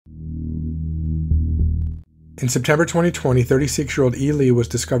In September 2020, 36-year-old E. Lee was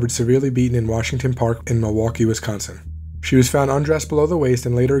discovered severely beaten in Washington Park in Milwaukee, Wisconsin. She was found undressed below the waist,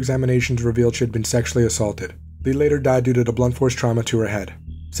 and later examinations revealed she had been sexually assaulted. Lee later died due to the blunt force trauma to her head.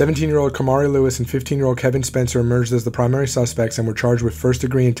 17-year-old Kamari Lewis and 15-year-old Kevin Spencer emerged as the primary suspects and were charged with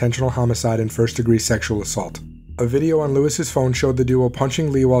first-degree intentional homicide and first-degree sexual assault. A video on Lewis's phone showed the duo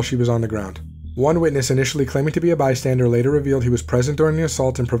punching Lee while she was on the ground. One witness, initially claiming to be a bystander, later revealed he was present during the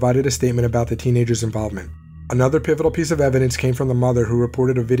assault and provided a statement about the teenager's involvement. Another pivotal piece of evidence came from the mother, who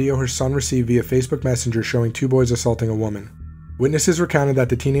reported a video her son received via Facebook Messenger showing two boys assaulting a woman. Witnesses recounted that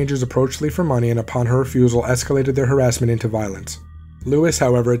the teenagers approached Lee for money and, upon her refusal, escalated their harassment into violence. Lewis,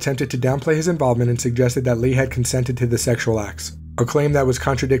 however, attempted to downplay his involvement and suggested that Lee had consented to the sexual acts, a claim that was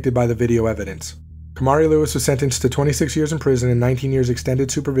contradicted by the video evidence. Kamari Lewis was sentenced to 26 years in prison and 19 years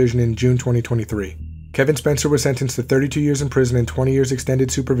extended supervision in June 2023. Kevin Spencer was sentenced to 32 years in prison and 20 years extended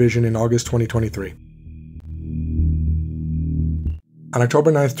supervision in August 2023. On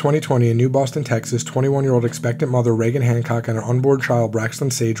October 9, 2020, in New Boston, Texas, 21-year-old expectant mother Reagan Hancock and her unborn child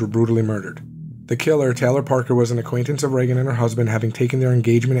Braxton Sage were brutally murdered. The killer, Taylor Parker, was an acquaintance of Reagan and her husband, having taken their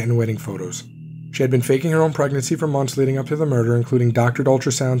engagement and wedding photos. She had been faking her own pregnancy for months leading up to the murder, including doctored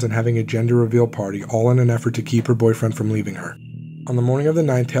ultrasounds and having a gender reveal party, all in an effort to keep her boyfriend from leaving her. On the morning of the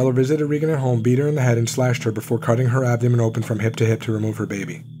 9th, Taylor visited Reagan at home, beat her in the head, and slashed her before cutting her abdomen open from hip to hip to remove her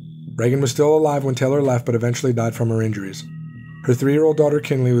baby. Reagan was still alive when Taylor left, but eventually died from her injuries. Her 3-year-old daughter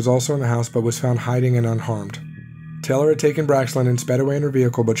Kinley was also in the house but was found hiding and unharmed. Taylor had taken Braxton and sped away in her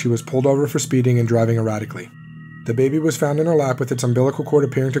vehicle, but she was pulled over for speeding and driving erratically. The baby was found in her lap with its umbilical cord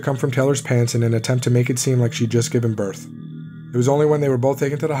appearing to come from Taylor's pants in an attempt to make it seem like she'd just given birth. It was only when they were both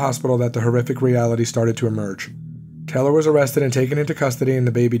taken to the hospital that the horrific reality started to emerge. Taylor was arrested and taken into custody, and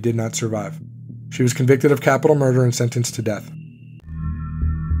the baby did not survive. She was convicted of capital murder and sentenced to death.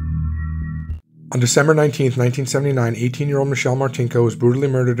 On December 19, 1979, 18-year-old Michelle Martinko was brutally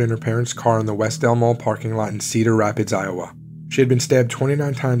murdered in her parents' car in the Westdale Mall parking lot in Cedar Rapids, Iowa. She had been stabbed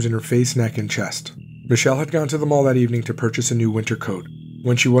 29 times in her face, neck, and chest. Michelle had gone to the mall that evening to purchase a new winter coat.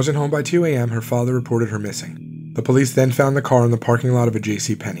 When she wasn't home by 2 a.m., her father reported her missing. The police then found the car in the parking lot of a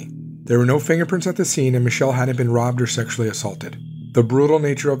JCPenney. There were no fingerprints at the scene, and Michelle hadn't been robbed or sexually assaulted. The brutal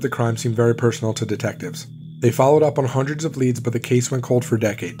nature of the crime seemed very personal to detectives. They followed up on hundreds of leads, but the case went cold for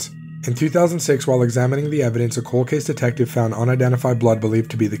decades. In 2006, while examining the evidence, a cold case detective found unidentified blood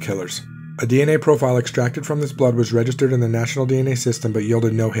believed to be the killer's. A DNA profile extracted from this blood was registered in the National DNA System but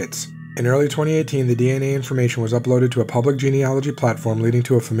yielded no hits. In early 2018, the DNA information was uploaded to a public genealogy platform, leading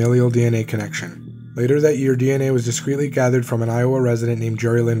to a familial DNA connection. Later that year, DNA was discreetly gathered from an Iowa resident named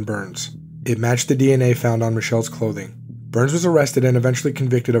Jerry Lynn Burns. It matched the DNA found on Michelle's clothing. Burns was arrested and eventually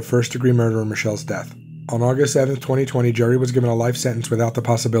convicted of first-degree murder in Michelle's death. On August 7, 2020, Jerry was given a life sentence without the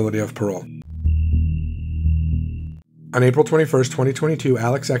possibility of parole. On April 21, 2022,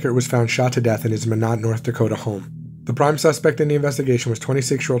 Alex Eckert was found shot to death in his Minot, North Dakota home. The prime suspect in the investigation was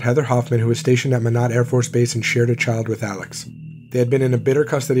 26-year-old Heather Hoffman, who was stationed at Minot Air Force Base and shared a child with Alex. They had been in a bitter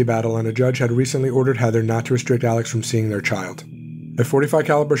custody battle, and a judge had recently ordered Heather not to restrict Alex from seeing their child. A .45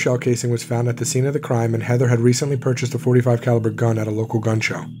 caliber shell casing was found at the scene of the crime, and Heather had recently purchased a .45 caliber gun at a local gun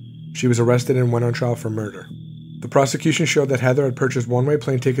show. She was arrested and went on trial for murder. The prosecution showed that Heather had purchased one-way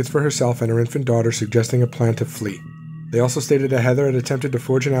plane tickets for herself and her infant daughter, suggesting a plan to flee. They also stated that Heather had attempted to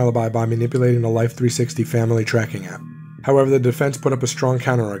forge an alibi by manipulating the Life 360 family tracking app. However, the defense put up a strong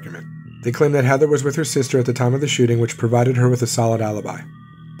counterargument. They claimed that Heather was with her sister at the time of the shooting, which provided her with a solid alibi.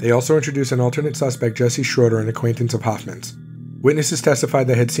 They also introduced an alternate suspect, Jesse Schroeder, an acquaintance of Hoffman's. Witnesses testified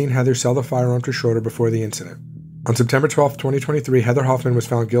they had seen Heather sell the firearm to Schroeder before the incident. On September 12, 2023, Heather Hoffman was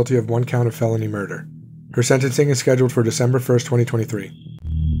found guilty of 1 count of felony murder. Her sentencing is scheduled for December 1, 2023.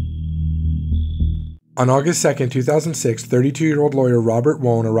 On August 2, 2006, 32-year-old lawyer Robert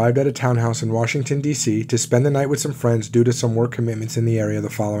Wone arrived at a townhouse in Washington, D.C. to spend the night with some friends due to some work commitments in the area the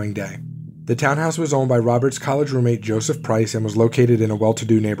following day. The townhouse was owned by Robert's college roommate Joseph Price and was located in a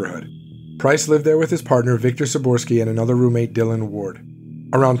well-to-do neighborhood. Price lived there with his partner Victor Saborski and another roommate Dylan Ward.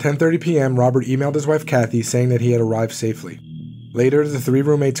 Around 10:30 p.m., Robert emailed his wife Kathy saying that he had arrived safely. Later, the 3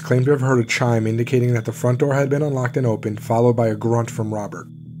 roommates claimed to have heard a chime indicating that the front door had been unlocked and opened, followed by a grunt from Robert.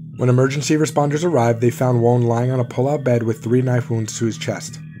 When emergency responders arrived, they found Wone lying on a pull-out bed with 3 knife wounds to his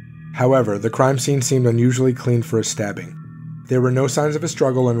chest. However, the crime scene seemed unusually clean for a stabbing. There were no signs of a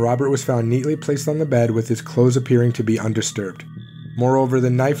struggle, and Robert was found neatly placed on the bed with his clothes appearing to be undisturbed. Moreover, the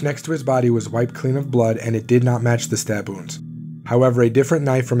knife next to his body was wiped clean of blood, and it did not match the stab wounds. However, a different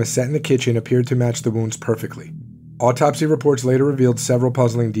knife from a set in the kitchen appeared to match the wounds perfectly. Autopsy reports later revealed several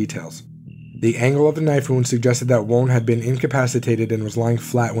puzzling details. The angle of the knife wound suggested that Wone had been incapacitated and was lying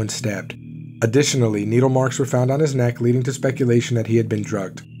flat when stabbed. Additionally, needle marks were found on his neck, leading to speculation that he had been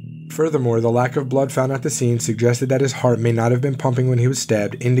drugged. Furthermore, the lack of blood found at the scene suggested that his heart may not have been pumping when he was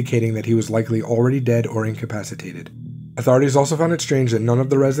stabbed, indicating that he was likely already dead or incapacitated. Authorities also found it strange that none of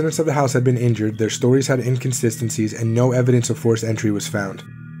the residents of the house had been injured, their stories had inconsistencies, and no evidence of forced entry was found.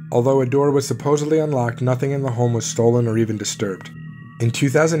 Although a door was supposedly unlocked, nothing in the home was stolen or even disturbed. In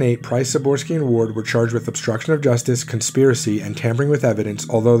 2008, Price, Zaborski, and Ward were charged with obstruction of justice, conspiracy, and tampering with evidence,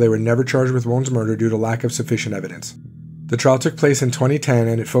 although they were never charged with Wone's murder due to lack of sufficient evidence. The trial took place in 2010,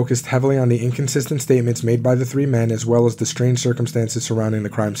 and it focused heavily on the inconsistent statements made by the three men as well as the strange circumstances surrounding the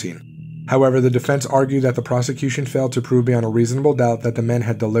crime scene. However, the defense argued that the prosecution failed to prove beyond a reasonable doubt that the men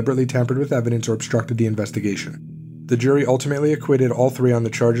had deliberately tampered with evidence or obstructed the investigation. The jury ultimately acquitted all three on the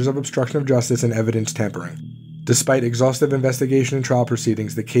charges of obstruction of justice and evidence tampering. Despite exhaustive investigation and trial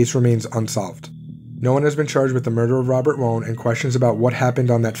proceedings, the case remains unsolved. No one has been charged with the murder of Robert Wone, and questions about what happened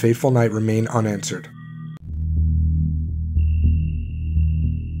on that fateful night remain unanswered.